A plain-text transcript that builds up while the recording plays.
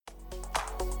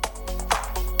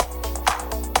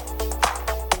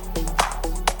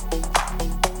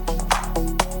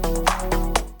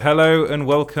Hello and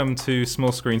welcome to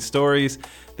Small Screen Stories.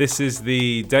 This is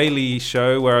the daily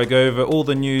show where I go over all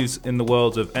the news in the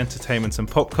world of entertainment and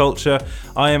pop culture.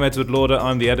 I am Edward Lauder,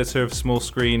 I'm the editor of Small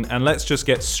Screen, and let's just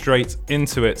get straight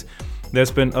into it. There's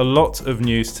been a lot of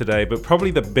news today, but probably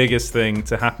the biggest thing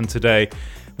to happen today,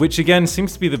 which again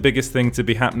seems to be the biggest thing to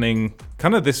be happening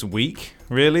kind of this week,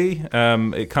 really.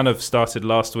 It kind of started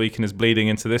last week and is bleeding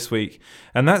into this week.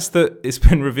 And that's that it's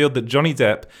been revealed that Johnny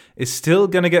Depp is still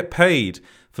going to get paid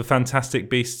for Fantastic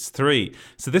Beasts 3.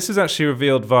 So this was actually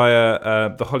revealed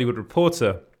via The Hollywood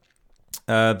Reporter.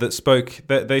 They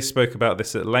spoke about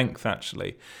this at length,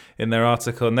 actually, in their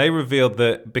article. And they revealed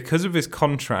that because of his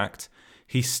contract,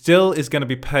 he still is going to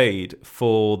be paid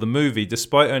for the movie,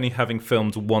 despite only having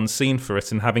filmed one scene for it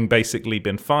and having basically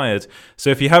been fired.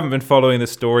 So if you haven't been following the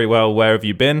story, well, where have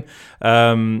you been?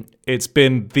 It's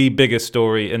been the biggest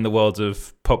story in the world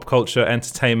of pop culture,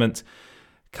 entertainment,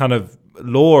 kind of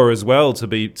law as well, to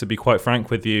be quite frank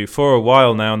with you, for a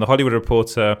while now. And the Hollywood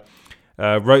Reporter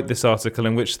wrote this article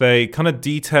in which they kind of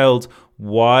detailed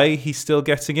why he's still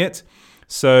getting it.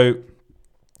 Still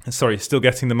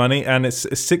getting the money, and it's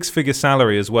a six-figure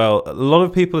salary as well. A lot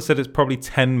of people have said it's probably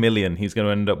 10 million he's going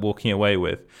to end up walking away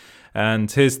with. And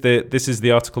this is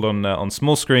the article on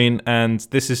Small Screen, and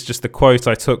this is just the quote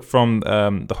I took from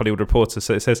the Hollywood Reporter.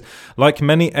 So it says, like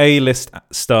many A-list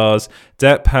stars,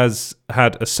 Depp has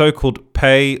had a so-called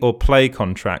pay or play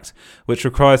contract, which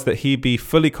requires that he be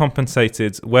fully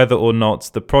compensated whether or not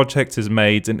the project is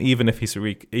made, and even if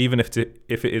it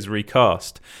is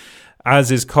recast.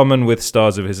 As is common with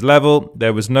stars of his level,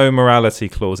 there was no morality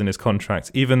clause in his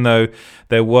contract, even though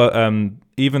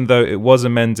it was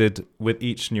amended with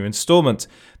each new installment.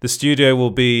 The studio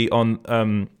will be on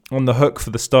the hook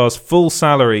for the star's full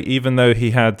salary, even though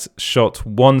he had shot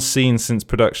one scene since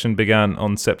production began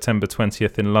on September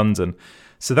 20th in London.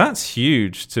 So that's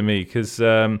huge to me, because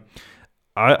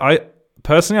I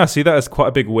personally see that as quite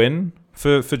a big win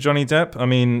for Johnny Depp. I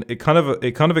mean, it kind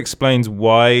of explains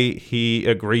why he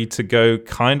agreed to go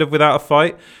kind of without a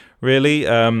fight, really.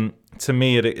 To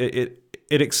me, it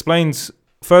explains,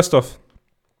 first off,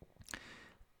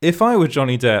 if I were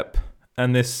Johnny Depp,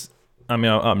 and this, I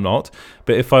mean, I'm not,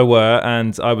 but if I were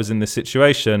and I was in this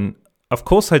situation, of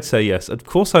course I'd say yes. Of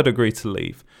course I'd agree to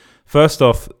leave. First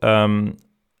off,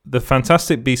 the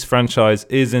Fantastic Beasts franchise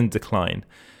is in decline.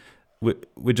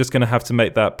 We're just going to have to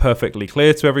make that perfectly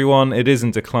clear to everyone. It is in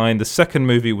decline. The second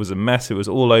movie was a mess. It was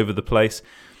all over the place.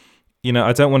 You know,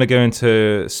 I don't want to go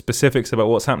into specifics about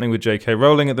what's happening with J.K.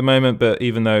 Rowling at the moment, but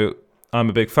even though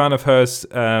I'm a big fan of hers,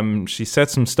 she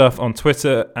said some stuff on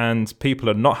Twitter and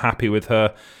people are not happy with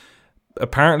her.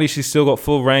 Apparently, she's still got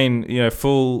full reign,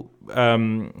 full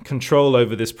control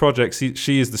over this project.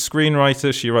 She is the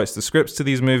screenwriter. She writes the scripts to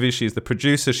these movies. She's the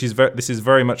producer. This is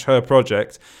very much her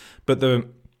project. But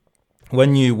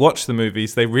when you watch the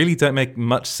movies, they really don't make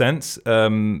much sense.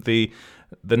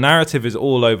 The narrative is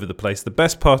all over the place. The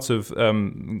best part of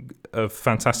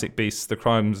Fantastic Beasts: The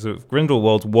Crimes of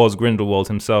Grindelwald was Grindelwald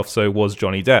himself, so was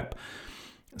Johnny Depp.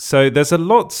 So there's a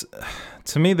lot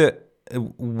to me that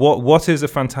what is a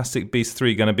Fantastic Beasts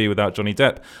 3 going to be without Johnny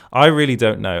Depp? I really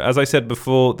don't know. As I said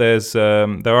before, there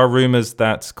are rumors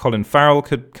that Colin Farrell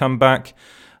could come back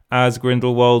as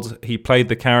Grindelwald. He played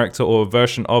the character, or a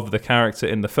version of the character,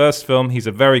 in the first film. He's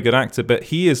a very good actor, but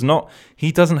he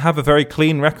doesn't have a very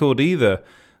clean record either.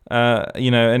 And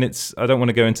I don't want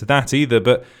to go into that either,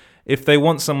 but if they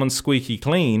want someone squeaky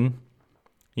clean,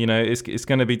 it's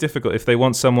going to be difficult. If they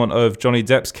want someone of Johnny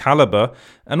Depp's caliber,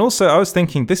 and also I was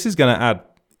thinking this is going to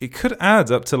it could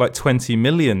add up to like 20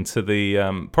 million to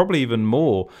the, probably even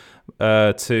more,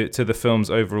 to the film's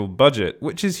overall budget,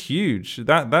 which is huge.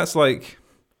 That's like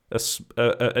that's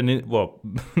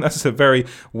a very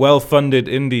well-funded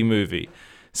indie movie.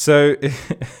 So,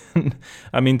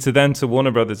 I mean, to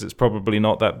Warner Brothers, it's probably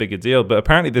not that big a deal. But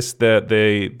apparently,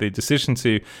 the decision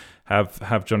to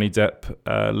have Johnny Depp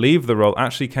leave the role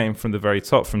actually came from the very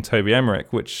top, from Toby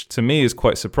Emmerich, which to me is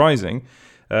quite surprising,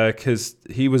 because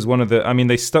he was one of the. I mean,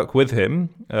 they stuck with him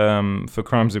for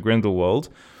Crimes of Grindelwald.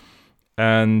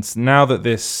 And now that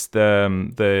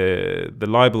the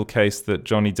libel case that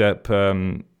Johnny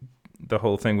Depp, the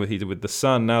whole thing he did with The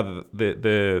Sun, now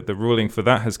that the ruling for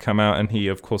that has come out, and he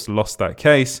of course lost that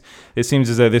case, it seems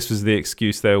as though this was the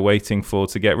excuse they were waiting for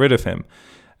to get rid of him.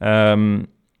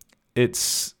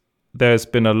 There's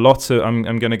been a lot of,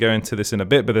 I'm going to go into this in a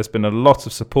bit, but there's been a lot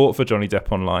of support for Johnny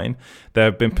Depp online. There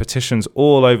have been petitions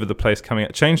all over the place coming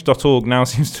out. Change.org now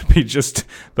seems to be just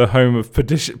the home of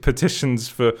petitions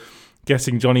for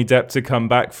getting Johnny Depp to come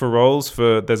back for roles.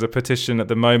 There's a petition at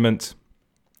the moment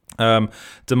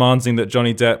demanding that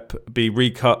Johnny Depp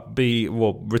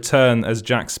return as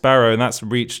Jack Sparrow, and that's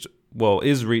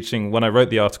is reaching, when I wrote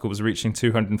the article, was reaching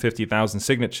 250,000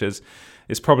 signatures.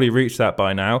 It's probably reached that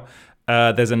by now.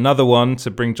 There's another one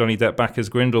to bring Johnny Depp back as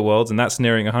Grindelwald, and that's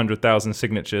nearing 100,000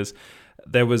 signatures.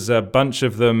 There was a bunch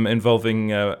of them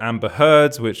involving Amber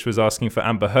Heard, which was asking for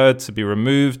Amber Heard to be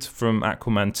removed from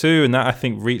Aquaman 2, and that, I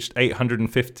think, reached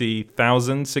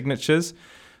 850,000 signatures.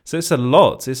 So it's a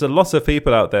lot. It's a lot of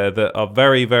people out there that are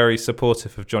very, very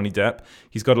supportive of Johnny Depp.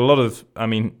 He's got a lot of, I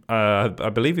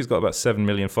believe he's got about 7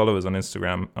 million followers on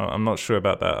Instagram. I'm not sure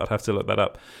about that. I'd have to look that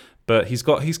up. But he's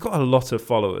got a lot of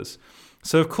followers.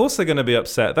 So of course they're going to be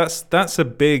upset. That's a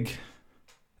big...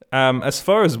 as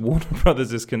far as Warner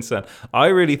Brothers is concerned, I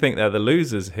really think they're the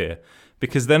losers here,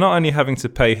 because they're not only having to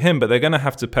pay him, but they're going to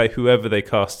have to pay whoever they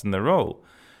cast in the role.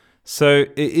 So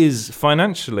it is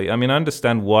financially. I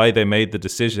understand why they made the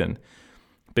decision,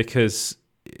 because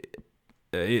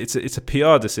it's a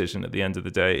PR decision at the end of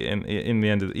the day. In the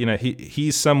end of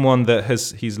he's someone that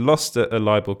he's lost a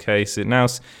libel case. It now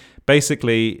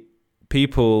basically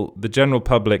the general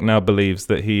public now believes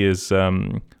that he is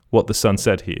what the Sun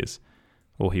said he is,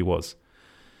 or he was,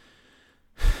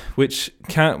 which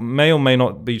may or may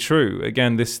not be true.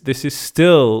 Again, this is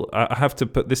still,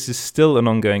 this is still an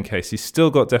ongoing case. He's still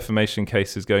got defamation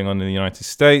cases going on in the United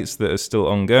States that are still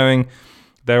ongoing.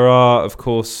 There have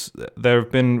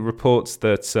been reports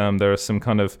that there are some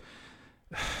kind of,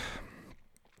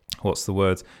 what's the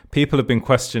word? People have been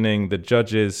questioning the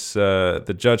judge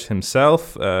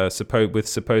himself, with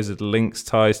supposed links,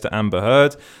 ties to Amber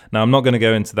Heard. Now, I'm not going to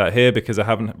go into that here because I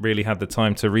haven't really had the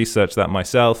time to research that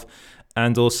myself.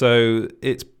 And also,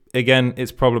 it's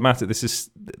problematic.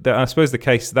 I suppose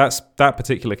that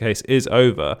particular case is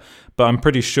over, but I'm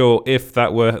pretty sure if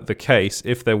that were the case,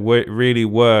 if there really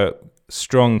were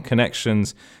strong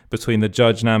connections between the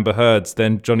judge and Amber Heard's,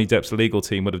 then Johnny Depp's legal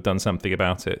team would have done something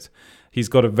about it. He's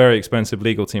got a very expensive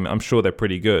legal team. I'm sure they're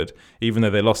pretty good. Even though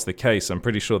they lost the case, I'm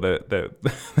pretty sure they're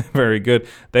very good.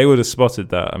 They would have spotted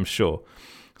that, I'm sure.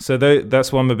 So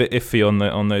that's why I'm a bit iffy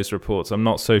on those reports. I'm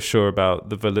not so sure about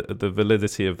the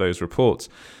validity of those reports.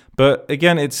 But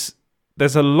again,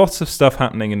 there's a lot of stuff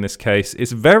happening in this case.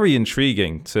 It's very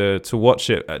intriguing to watch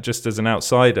it just as an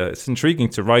outsider. It's intriguing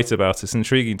to write about. It's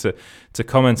intriguing to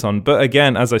comment on. But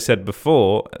again, as I said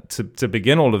before, to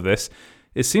begin all of this,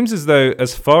 it seems as though,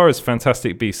 as far as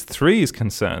Fantastic Beasts 3 is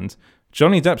concerned,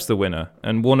 Johnny Depp's the winner,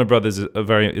 and Warner Brothers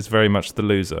is very much the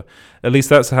loser. At least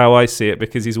that's how I see it,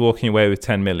 because he's walking away with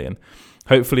 10 million.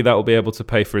 Hopefully that will be able to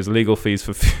pay for his legal fees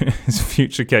for his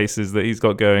future cases that he's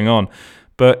got going on.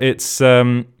 But it's,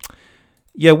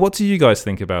 what do you guys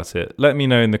think about it? Let me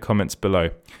know in the comments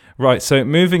below. Right, so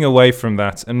moving away from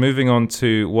that and moving on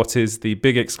to what is the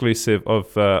big exclusive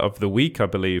of the week, I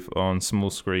believe, on small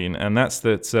screen, and that's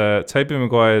that Tobey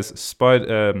Maguire's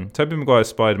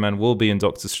Spider-Man will be in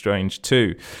Doctor Strange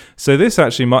 2. So this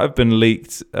actually might have been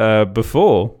leaked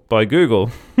before by Google.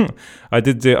 I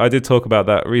did talk about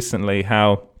that recently,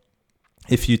 how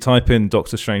if you type in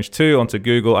Doctor Strange 2 onto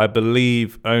Google, I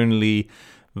believe only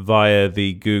via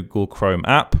the Google Chrome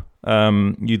app,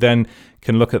 you then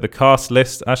can look at the cast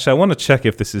list. Actually, I want to check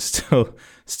if this is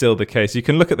still the case. You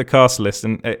can look at the cast list,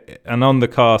 and on the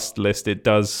cast list, it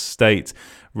does state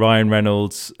Ryan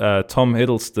Reynolds, Tom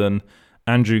Hiddleston,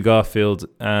 Andrew Garfield,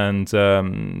 and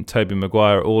Tobey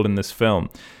Maguire all in this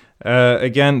film.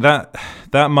 Again,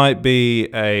 that might be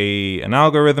an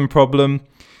algorithm problem,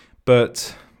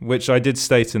 but which I did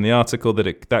state in the article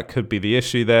that could be the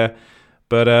issue there.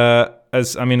 But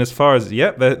as far as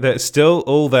they're still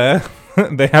all there.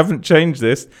 They haven't changed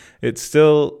this. It's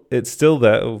still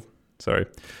there. Oh, sorry,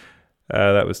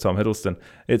 that was Tom Hiddleston.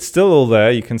 It's still all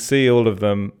there. You can see all of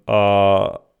them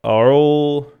are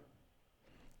all.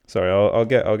 Sorry, I'll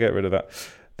get rid of that.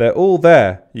 They're all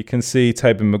there. You can see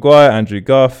Tobey Maguire, Andrew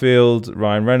Garfield,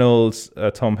 Ryan Reynolds,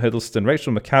 Tom Hiddleston,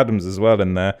 Rachel McAdams as well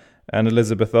in there, and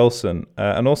Elizabeth Olsen,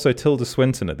 and also Tilda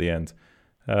Swinton at the end.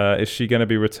 Is she going to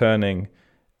be returning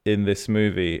in this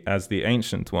movie as the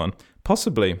Ancient One?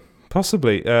 Possibly. As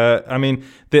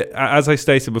I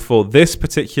stated before, this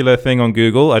particular thing on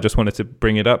Google, I just wanted to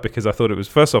bring it up because I thought it was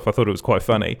quite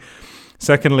funny.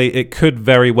 Secondly, it could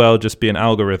very well just be an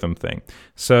algorithm thing.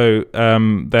 So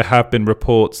there have been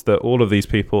reports that all of these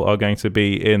people are going to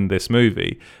be in this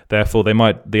movie. Therefore,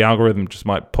 the algorithm just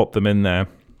might pop them in there.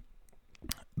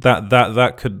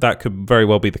 That could very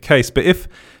well be the case. But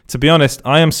to be honest,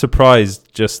 I'm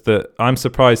surprised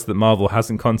that Marvel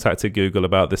hasn't contacted Google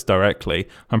about this directly.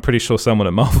 I'm pretty sure someone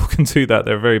at Marvel can do that.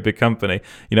 They're a very big company,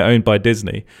 owned by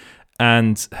Disney,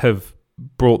 and have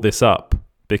brought this up,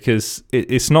 because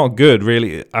it's not good,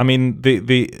 really. I mean,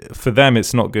 the for them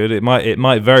it's not good. It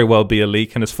might very well be a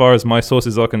leak, and as far as my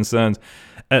sources are concerned,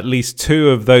 at least 2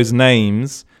 of those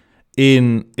names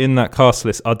in that cast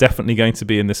list are definitely going to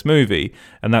be in this movie,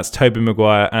 and that's Tobey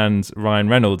Maguire and Ryan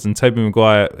Reynolds. And Tobey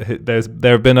Maguire, there's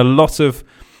been a lot of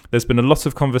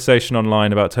conversation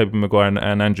online about Tobey Maguire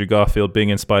and Andrew Garfield being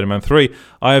in Spider-Man 3.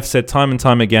 I have said time and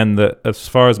time again that as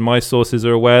far as my sources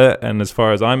are aware, and as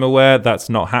far as I'm aware, that's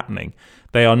not happening.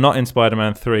 They are not in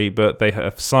Spider-Man 3, but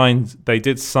they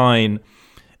did sign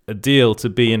a deal to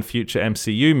be in future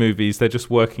MCU movies. They're just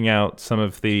working out some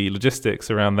of the logistics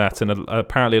around that, and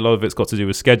apparently a lot of it's got to do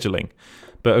with scheduling.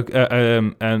 But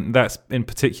and that's in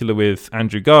particular with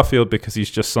Andrew Garfield, because he's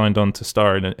just signed on to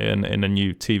star in a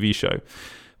new TV show,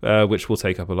 which will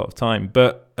take up a lot of time.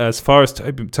 But as far as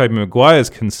Tobey Maguire is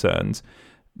concerned,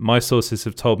 my sources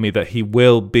have told me that he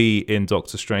will be in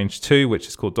Doctor Strange 2, which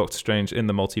is called Doctor Strange in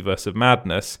the Multiverse of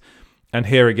Madness. And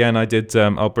here again, I did.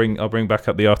 I'll bring back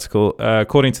up the article.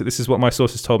 According to this, is what my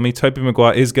sources told me. Tobey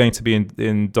Maguire is going to be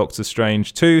in Doctor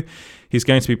Strange 2. He's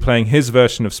going to be playing his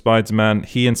version of Spider-Man.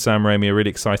 He and Sam Raimi are really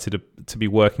excited to be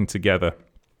working together.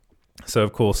 So,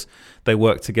 of course, they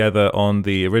worked together on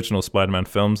the original Spider-Man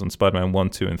films, on Spider-Man 1,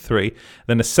 2, and 3.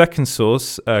 Then a second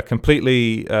source,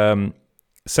 completely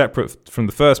separate from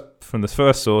the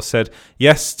first source, said,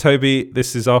 "Yes, Toby,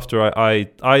 this is after I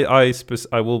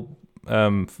will,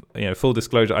 full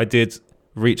disclosure, I did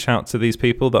reach out to these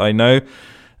people that I know.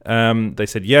 They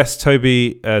said, yes,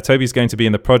 Toby's going to be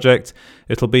in the project.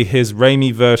 It'll be his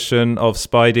Raimi version of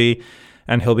Spidey,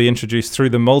 and he'll be introduced through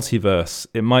the multiverse.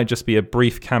 It might just be a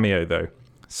brief cameo, though."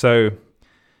 So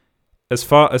as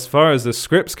far as the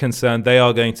script's concerned, they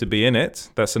are going to be in it.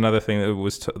 That's another thing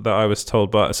that I was told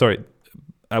by. Sorry,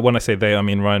 when I say they, I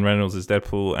mean Ryan Reynolds is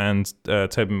Deadpool and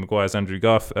Tobey Maguire's Tobey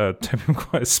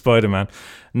Maguire's Spider-Man.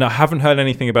 No, I haven't heard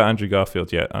anything about Andrew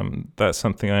Garfield yet. That's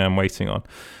something I am waiting on.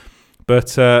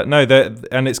 But no,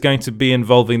 and it's going to be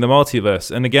involving the multiverse.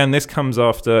 And again, this comes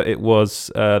after it was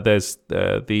there's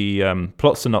the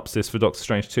plot synopsis for Doctor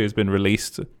Strange 2 has been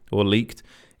released or leaked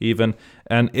even,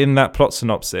 and in that plot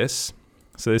synopsis,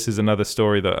 so this is another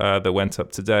story that went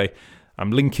up today. I'm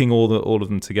linking all of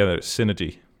them together. It's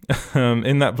synergy.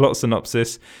 In that plot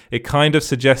synopsis, it kind of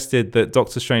suggested that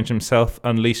Doctor Strange himself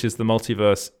unleashes the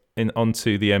multiverse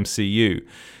onto the MCU.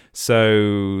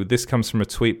 So this comes from a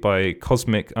tweet by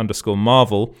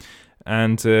Cosmic_Marvel,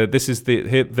 and this is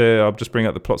I'll just bring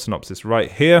up the plot synopsis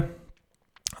right here.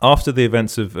 After the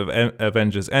events of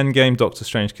Avengers Endgame, Doctor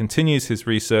Strange continues his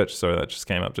research. Sorry, that just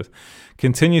came up.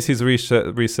 Continues his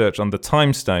research on the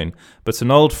Time Stone, but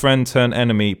an old friend turned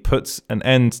enemy puts an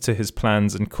end to his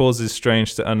plans and causes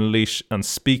Strange to unleash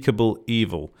unspeakable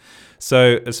evil.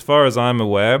 So, as far as I'm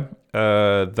aware,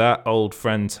 that old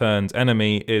friend turned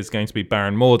enemy is going to be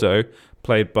Baron Mordo,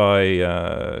 played by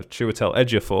Chiwetel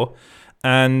Ejiofor,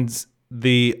 and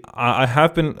I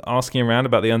have been asking around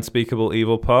about the unspeakable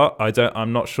evil part.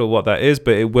 I'm not sure what that is,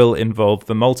 but it will involve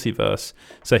the multiverse.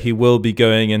 So he will be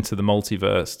going into the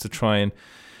multiverse to try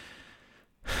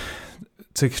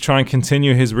and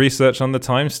continue his research on the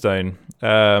Time Stone.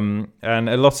 And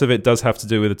a lot of it does have to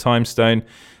do with the Time Stone.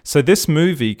 So this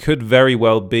movie could very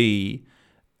well be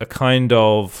a kind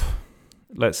of,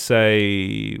 let's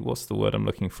say, what's the word I'm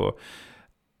looking for?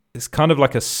 It's kind of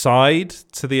like a side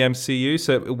to the MCU,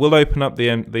 so it will open up the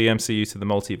MCU to the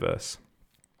multiverse.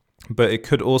 But it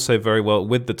could also very well,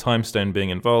 with the Time Stone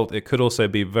being involved, it could also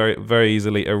be very, very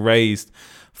easily erased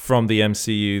from the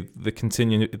MCU, the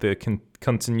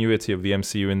continuity of the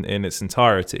MCU in its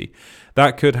entirety.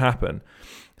 That could happen.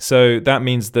 So that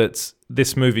means that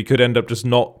this movie could end up just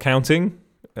not counting,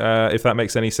 if that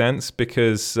makes any sense,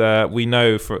 because we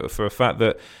know for a fact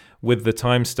that with the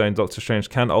Time Stone, Doctor Strange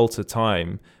can alter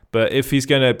time. But if he's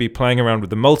going to be playing around with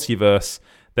the multiverse,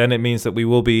 then it means that we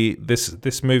will be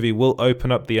this movie will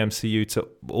open up the MCU to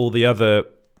all the other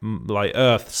like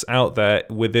Earths out there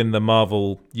within the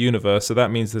Marvel universe. So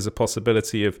that means there's a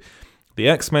possibility of the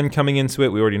X-Men coming into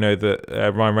it. We already know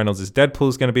that Ryan Reynolds' Deadpool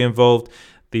is going to be involved.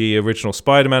 The original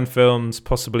Spider-Man films,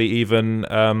 possibly even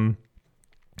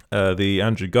the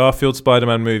Andrew Garfield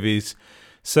Spider-Man movies.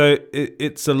 So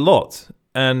it's a lot,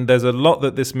 and there's a lot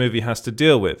that this movie has to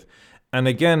deal with. And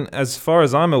again, as far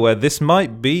as I'm aware, this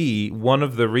might be one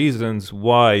of the reasons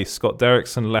why Scott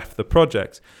Derrickson left the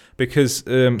project. Because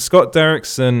Scott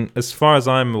Derrickson, as far as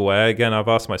I'm aware, again, I've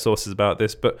asked my sources about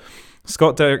this, but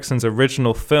Scott Derrickson's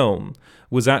original film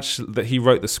was actually that he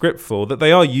wrote the script for, that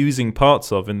they are using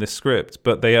parts of in this script,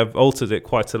 but they have altered it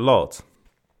quite a lot.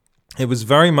 It was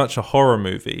very much a horror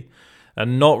movie.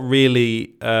 and not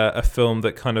really a film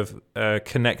that kind of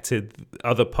connected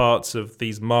other parts of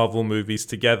these Marvel movies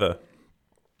together.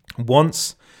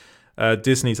 Once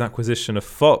Disney's acquisition of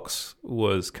Fox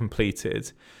was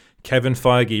completed, Kevin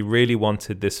Feige really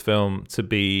wanted this film to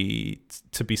be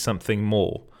something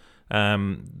more.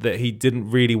 That he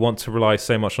didn't really want to rely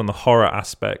so much on the horror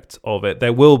aspect of it.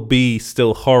 There will be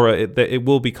still horror. It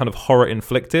will be kind of horror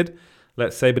inflicted,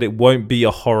 let's say, but it won't be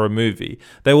a horror movie.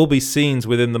 There will be scenes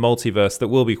within the multiverse that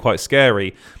will be quite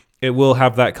scary. It will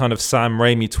have that kind of Sam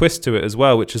Raimi twist to it as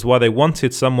well, which is why they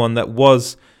wanted someone that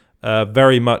was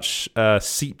very much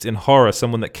seeped in horror,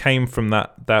 someone that came from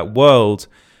that world.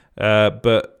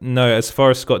 But no, as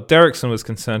far as Scott Derrickson was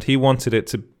concerned, he wanted it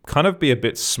to kind of be a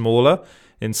bit smaller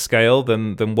in scale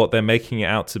than what they're making it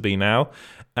out to be now,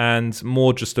 and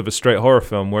more just of a straight horror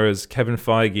film, whereas Kevin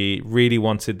Feige really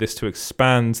wanted this to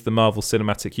expand the Marvel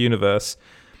Cinematic Universe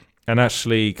and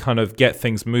actually kind of get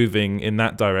things moving in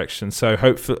that direction. So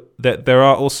hopefully that there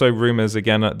are also rumors,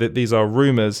 again, that these are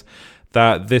rumors,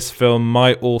 that this film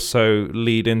might also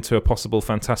lead into a possible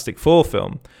Fantastic Four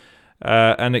film.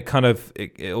 And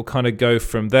it'll kind of go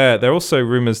from there. There are also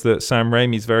rumors that Sam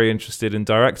Raimi's very interested in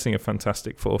directing a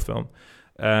Fantastic Four film.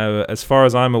 As far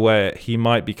as I'm aware, he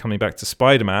might be coming back to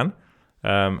Spider-Man,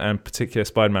 and particularly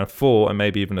Spider-Man 4, and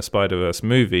maybe even a Spider-Verse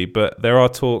movie. But there are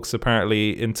talks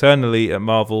apparently internally at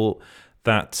Marvel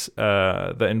that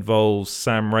involves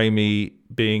Sam Raimi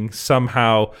being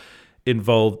somehow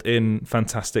involved in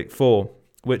Fantastic Four,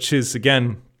 which is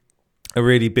again a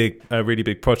really big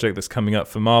project that's coming up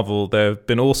for Marvel. There have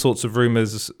been all sorts of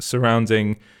rumors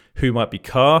surrounding who might be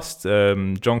cast.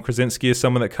 John Krasinski is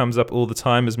someone that comes up all the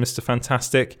time as Mr.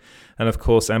 Fantastic, and of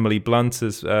course Emily Blunt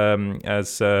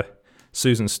as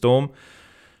Susan Storm.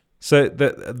 So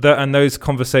and those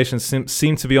conversations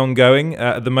seem to be ongoing.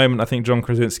 At the moment, I think John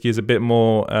Krasinski is a bit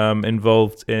more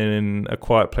involved in A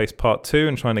Quiet Place Part 2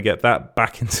 and trying to get that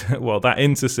back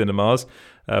into cinemas.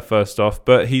 First off,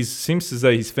 but he seems as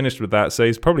though he's finished with that, so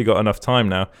he's probably got enough time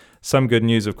now. Some good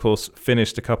news, of course,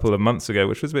 finished a couple of months ago,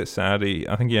 which was a bit sad.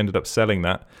 I think he ended up selling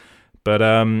that. But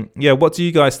what do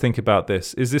you guys think about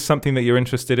this? Is this something that you're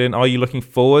interested in? Are you looking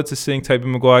forward to seeing Tobey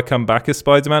Maguire come back as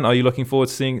Spider-Man? Are you looking forward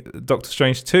to seeing Doctor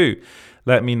Strange 2?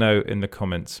 Let me know in the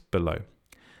comments below.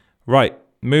 Right.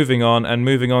 Moving on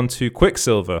to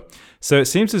Quicksilver. So it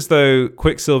seems as though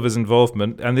Quicksilver's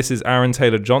involvement, and this is Aaron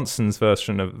Taylor Johnson's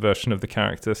version of the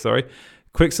character,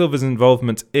 Quicksilver's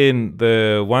involvement in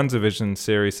the WandaVision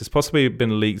series has possibly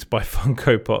been leaked by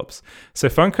Funko Pops. So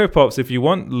Funko Pops, if you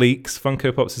want leaks,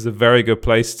 Funko Pops is a very good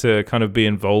place to kind of be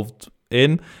involved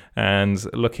in, and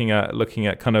looking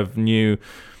at kind of new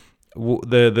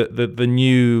the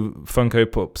new Funko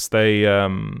Pops they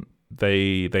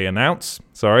announce,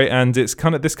 and it's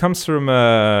kind of, this comes from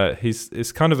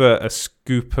it's kind of a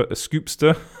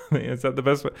scoopster, is that the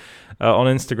best way, on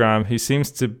Instagram, who seems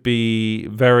to be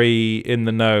very in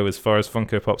the know as far as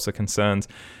Funko Pops are concerned,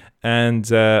 and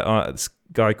this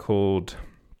guy called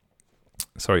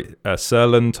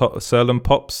Serlant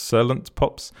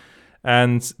Pops,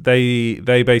 and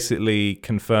they basically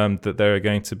confirmed that there are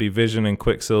going to be Vision and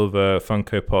Quicksilver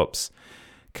Funko Pops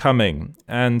coming,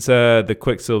 and the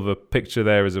Quicksilver picture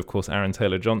there is of course Aaron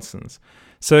Taylor Johnson's.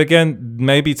 So again,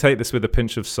 maybe take this with a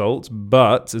pinch of salt,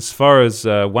 but as far as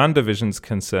WandaVision's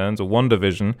concerned, or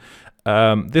WandaVision,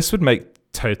 this would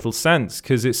make total sense,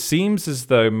 because it seems as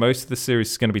though most of the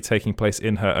series is going to be taking place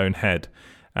in her own head,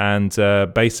 and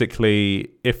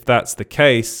basically if that's the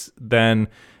case, then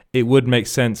it would make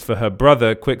sense for her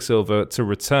brother Quicksilver to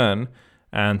return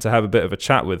and to have a bit of a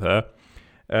chat with her.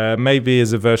 Maybe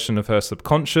as a version of her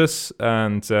subconscious,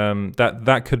 and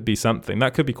that could be something.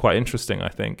 That could be quite interesting, I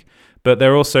think. But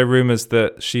there are also rumors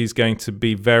that she's going to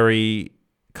be very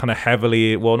kind of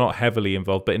heavily, well, not heavily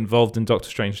involved, but involved in Doctor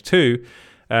Strange 2,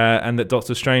 and that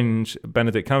Doctor Strange,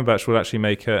 Benedict Cumberbatch, will actually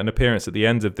make an appearance at the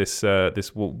end of this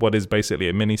what is basically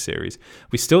a mini-series.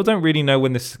 We still don't really know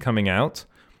when this is coming out.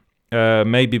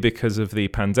 Maybe because of the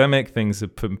pandemic, things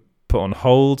have put on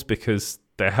hold because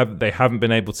they haven't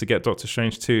been able to get Doctor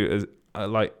Strange 2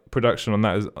 as production on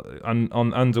that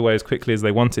on underway as quickly as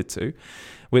they wanted to,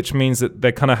 which means that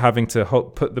they're kind of having to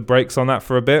put the brakes on that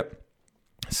for a bit.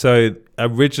 So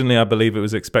originally, I believe it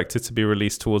was expected to be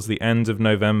released towards the end of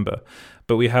November,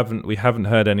 but we haven't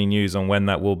heard any news on when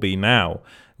that will be now.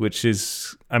 Which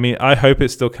is, I mean, I hope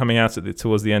it's still coming out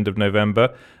towards the end of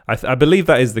November. I believe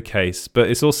that is the case, but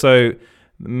it's also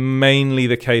mainly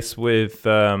the case with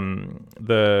the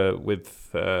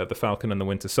Falcon and the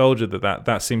Winter Soldier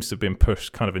that seems to have been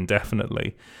pushed kind of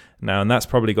indefinitely now, and that's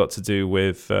probably got to do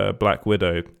with Black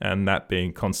Widow and that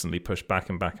being constantly pushed back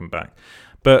and back and back.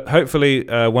 But hopefully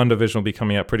WandaVision will be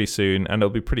coming out pretty soon, and it'll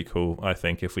be pretty cool, I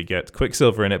think, if we get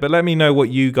Quicksilver in it. But let me know what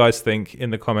you guys think in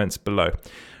the comments below.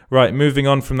 Right, moving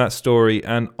on from that story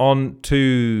and on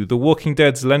to The Walking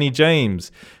Dead's Lenny James.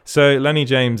 So Lenny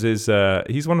James is,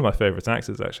 he's one of my favourite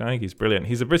actors, actually. I think he's brilliant.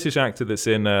 He's a British actor that's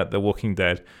in The Walking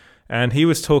Dead. And he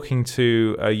was talking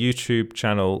to a YouTube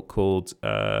channel called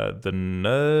The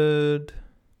Nerd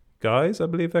Guys, I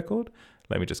believe they're called.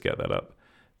 Let me just get that up.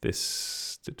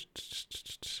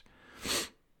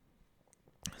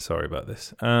 Sorry about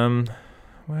this.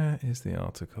 Where is the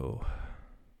article?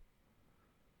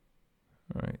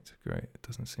 Right, great. It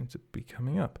doesn't seem to be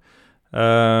coming up.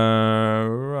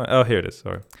 Right. Oh, here it is.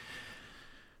 Sorry.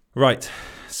 Right.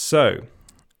 So,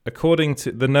 according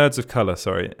to the Nerds of Color,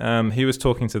 he was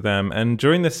talking to them, and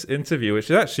during this interview, which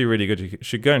is actually really good, you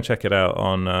should go and check it out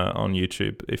on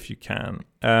YouTube if you can.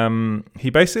 He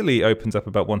basically opens up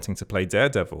about wanting to play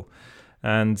Daredevil.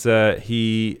 And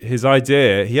his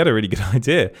idea, he had a really good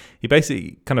idea. He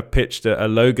basically kind of pitched a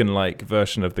Logan-like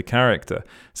version of the character.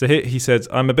 So he said,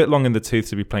 I'm a bit long in the tooth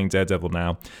to be playing Daredevil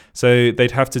now. So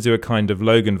they'd have to do a kind of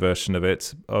Logan version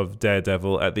of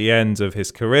Daredevil at the end of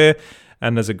his career.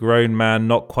 And as a grown man,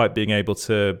 not quite being able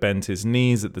to bend his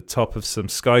knees at the top of some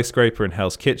skyscraper in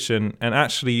Hell's Kitchen, and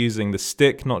actually using the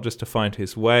stick not just to find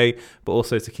his way, but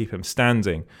also to keep him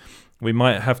standing. We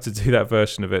might have to do that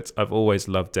version of it. I've always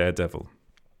loved Daredevil.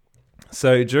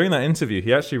 So during that interview,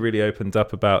 he actually really opened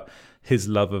up about his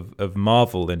love of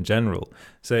Marvel in general.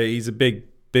 So he's a big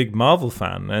Marvel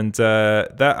fan. And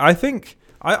that I think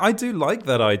I do like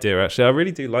that idea, actually. I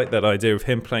really do like that idea of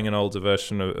him playing an older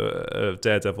version of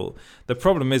Daredevil. The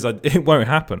problem is it won't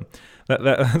happen.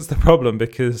 That's the problem,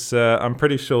 because I'm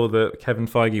pretty sure that Kevin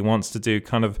Feige wants to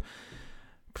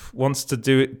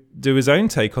do his own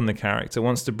take on the character,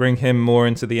 wants to bring him more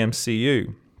into the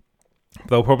MCU.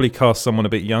 They'll probably cast someone a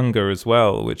bit younger as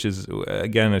well, which is,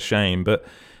 again, a shame. But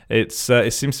it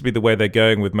seems to be the way they're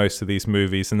going with most of these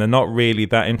movies, and they're not really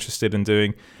that interested in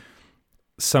doing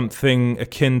something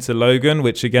akin to Logan,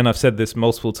 which, again, I've said this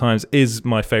multiple times, is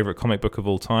my favorite comic book of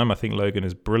all time. I think Logan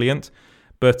is brilliant.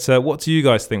 But what do you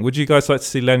guys think? Would you guys like to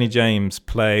see Lenny James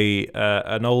play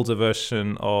an older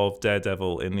version of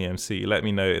Daredevil in the MCU? Let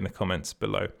me know in the comments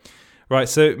below. Right,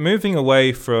 so moving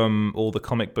away from all the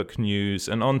comic book news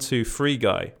and on to Free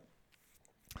Guy.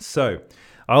 So,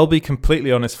 I'll be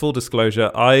completely honest, full disclosure,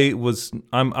 I was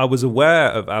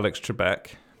aware of Alex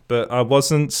Trebek, but I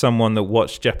wasn't someone that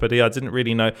watched Jeopardy. I didn't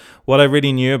really know. What I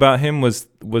really knew about him was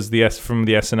from the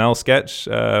SNL sketch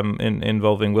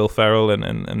involving Will Ferrell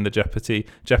and the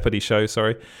Jeopardy show,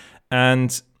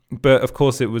 but of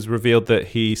course it was revealed that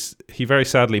he very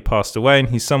sadly passed away, and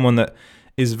he's someone that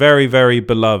is very, very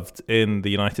beloved in the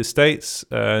United States.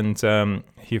 And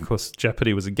he, of course,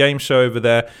 Jeopardy was a game show over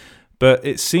there. But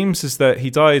it seems as that he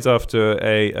died after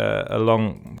a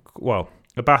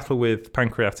battle with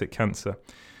pancreatic cancer.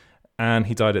 And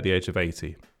he died at the age of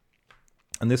 80.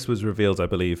 And this was revealed, I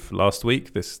believe, last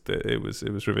week. It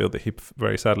was revealed that he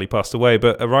very sadly passed away.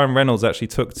 But Ryan Reynolds actually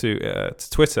took to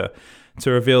Twitter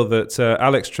to reveal that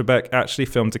Alex Trebek actually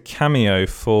filmed a cameo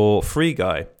for Free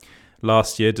Guy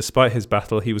last year. Despite his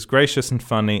battle, he was gracious and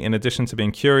funny, in addition to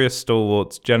being curious,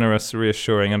 stalwart, generous,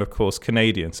 reassuring, and of course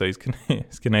Canadian. So he's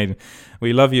Canadian.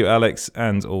 We love you, Alex,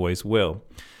 and always will.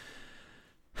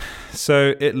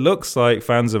 So it looks like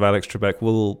fans of Alex Trebek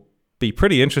will be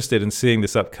pretty interested in seeing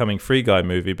this upcoming Free Guy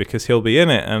movie, because he'll be in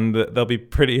it, and they'll be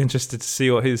pretty interested to see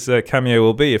what his cameo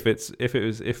will be.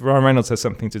 If Ryan Reynolds has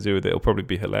something to do with it, it'll probably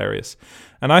be hilarious.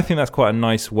 And I think that's quite a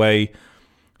nice way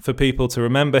for people to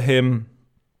remember him.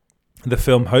 The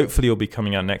film hopefully will be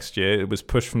coming out next year. It was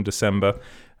pushed from December.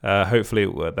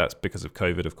 Hopefully, that's because of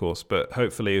COVID, of course, but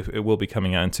hopefully it will be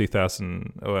coming out in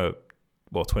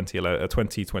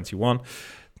 2021.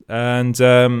 And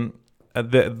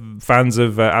the fans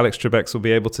of Alex Trebek will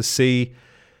be able to see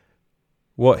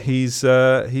what he's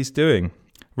doing.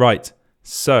 Right,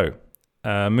 so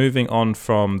moving on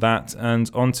from that and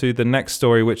onto the next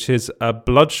story, which is a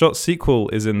Bloodshot sequel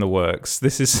is in the works.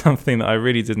 This is something that I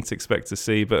really didn't expect to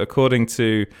see, but according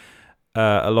to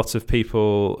a lot of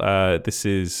people,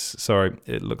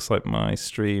 it looks like my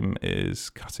stream is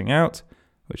cutting out,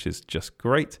 which is just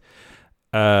great.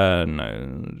 Right,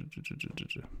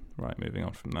 moving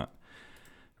on from that.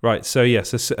 Right, so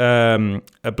yes, a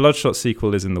Bloodshot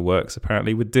sequel is in the works,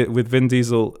 apparently, with Vin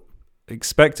Diesel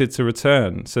expected to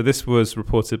return. So this was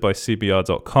reported by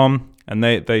CBR.com, and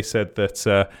they said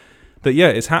that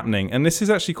it's happening. And this is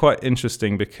actually quite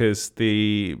interesting, because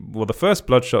the first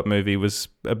Bloodshot movie was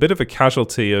a bit of a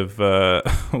casualty of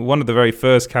one of the very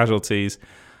first casualties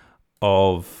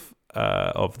of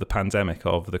the pandemic,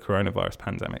 of the coronavirus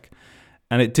pandemic.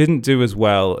 and it didn't do as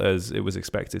well as it was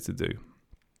expected to do.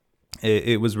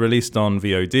 It was released on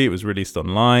VOD, it was released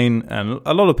online, and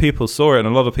a lot of people saw it and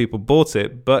a lot of people bought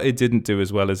it, but it didn't do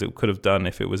as well as it could have done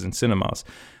if it was in cinemas.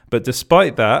 But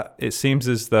despite that, it seems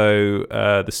as though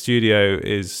the studio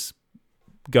is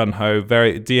gung-ho,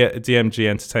 very DMG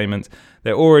Entertainment.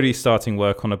 They're already starting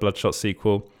work on a Bloodshot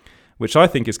sequel, which I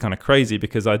think is kind of crazy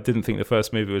because I didn't think the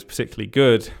first movie was particularly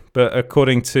good. But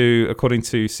according to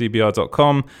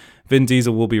CBR.com, Vin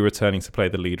Diesel will be returning to play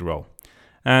the lead role.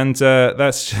 And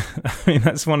that's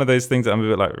one of those things that I'm a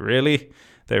bit like, really?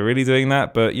 They're really doing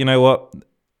that? But you know what?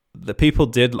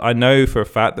 I know for a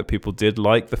fact that people did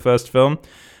like the first film.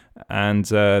 And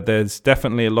there's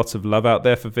definitely a lot of love out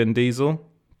there for Vin Diesel.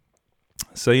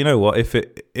 So you know what? If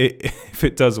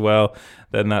it does well,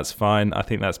 then that's fine. I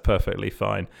think that's perfectly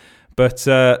fine. But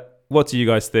what do you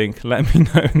guys think? Let me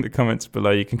know in the comments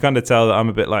below. You can kind of tell that I'm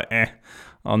a bit like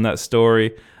on that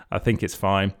story. I think it's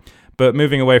fine. But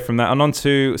moving away from that, and on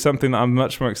to something that I'm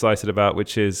much more excited about,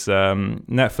 which is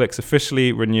Netflix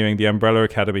officially renewing The Umbrella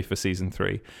Academy for Season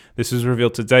 3. This was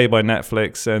revealed today by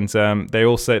Netflix, and they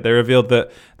revealed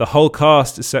that the whole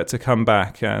cast is set to come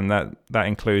back, and that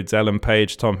includes Ellen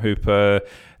Page, Tom Hooper,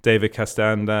 David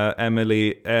Castanda,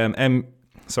 Emmy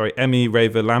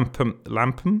Raver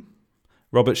Lampum,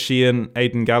 Robert Sheehan,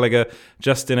 Aidan Gallagher,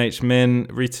 Justin H. Min,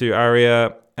 Ritu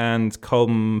Arya, and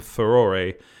Colm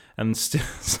Ferrore. And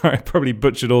sorry, I probably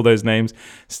butchered all those names.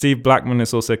 Steve Blackman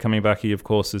is also coming back. He, of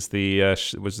course, is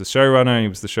was the showrunner. He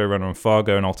was the showrunner on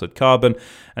Fargo and Altered Carbon,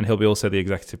 and he'll be also the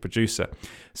executive producer.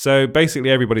 So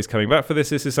basically, everybody's coming back for this.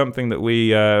 This is something that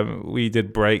we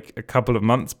did break a couple of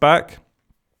months back.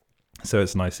 So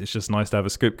it's nice. It's just nice to have a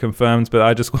scoop confirmed. But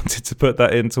I just wanted to put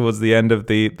that in towards the end of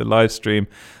the live stream.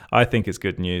 I think it's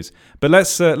good news. But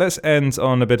let's end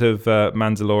on a bit of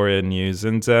Mandalorian news,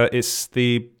 and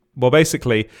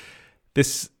basically,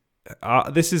 this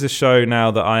is a show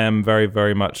now that I am very,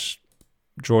 very much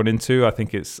drawn into. I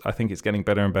think it's getting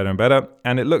better and better and better,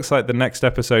 and it looks like the next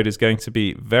episode is going to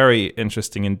be very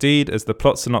interesting indeed, as the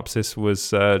plot synopsis was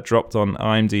dropped on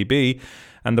IMDb.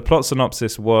 And the plot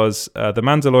synopsis was the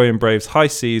Mandalorian braves high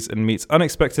seas and meets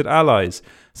unexpected allies.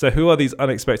 So who are these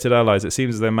unexpected allies? It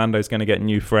seems as though Mando's going to get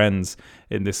new friends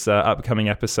in this upcoming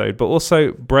episode. But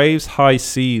also braves high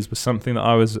seas was something that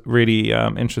I was really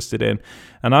interested in.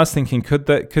 And I was thinking, could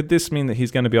this mean that he's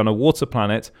going to be on a water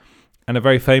planet? And a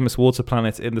very famous water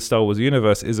planet in the Star Wars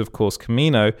universe is, of course,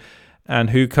 Kamino. And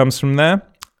who comes from there?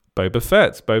 Boba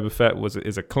Fett. Boba Fett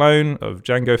is a clone of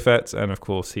Jango Fett, and of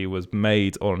course he was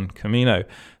made on Kamino.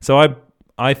 So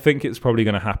I think it's probably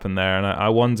going to happen there, and I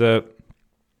wonder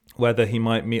whether he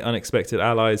might meet unexpected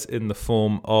allies in the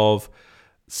form of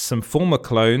some former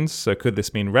clones. So could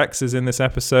this mean Rex is in this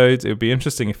episode? It would be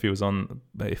interesting if he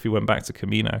went back to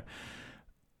Kamino.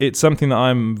 It's something that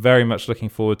I'm very much looking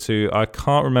forward to. I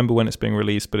can't remember when it's being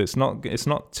released, but it's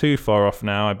not too far off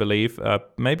now, I believe.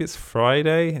 Maybe it's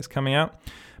Friday it's coming out.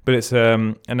 But it's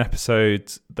an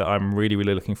episode that I'm really,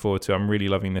 really looking forward to. I'm really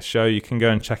loving this show. You can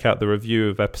go and check out the review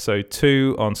of episode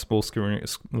 2 on small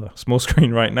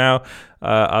screen right now.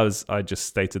 I just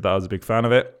stated that I was a big fan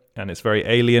of it, and it's very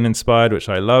Alien inspired, which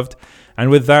I loved.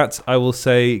 And with that, I will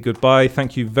say goodbye.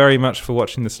 Thank you very much for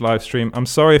watching this live stream. I'm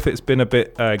sorry if it's been a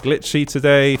bit glitchy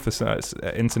today for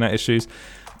internet issues.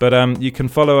 But you can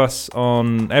follow us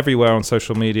everywhere on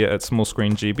social media at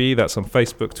SmallScreenGB. That's on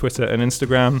Facebook, Twitter, and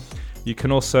Instagram. You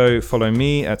can also follow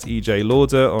me at EJ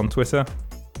Lauder on Twitter.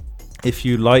 If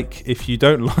you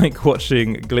don't like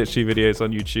watching glitchy videos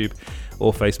on YouTube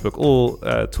or Facebook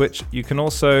or Twitch, you can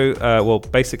also,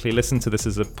 basically listen to this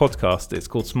as a podcast. It's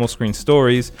called Small Screen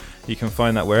Stories. You can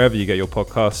find that wherever you get your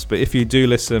podcasts. But if you do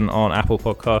listen on Apple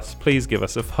Podcasts, please give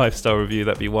us a 5-star review.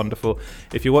 That'd be wonderful.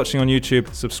 If you're watching on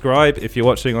YouTube, subscribe. If you're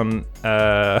watching on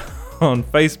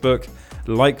Facebook,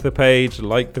 like the page,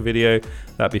 like the video.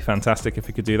 That'd be fantastic if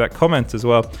you could do that. Comment as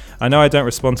well. I know I don't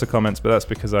respond to comments, but that's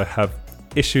because I have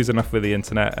issues enough with the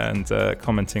internet, and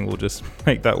commenting will just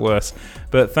make that worse.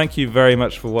 But thank you very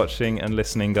much for watching and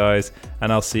listening, guys,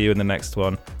 and I'll see you in the next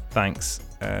one. Thanks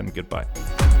and goodbye.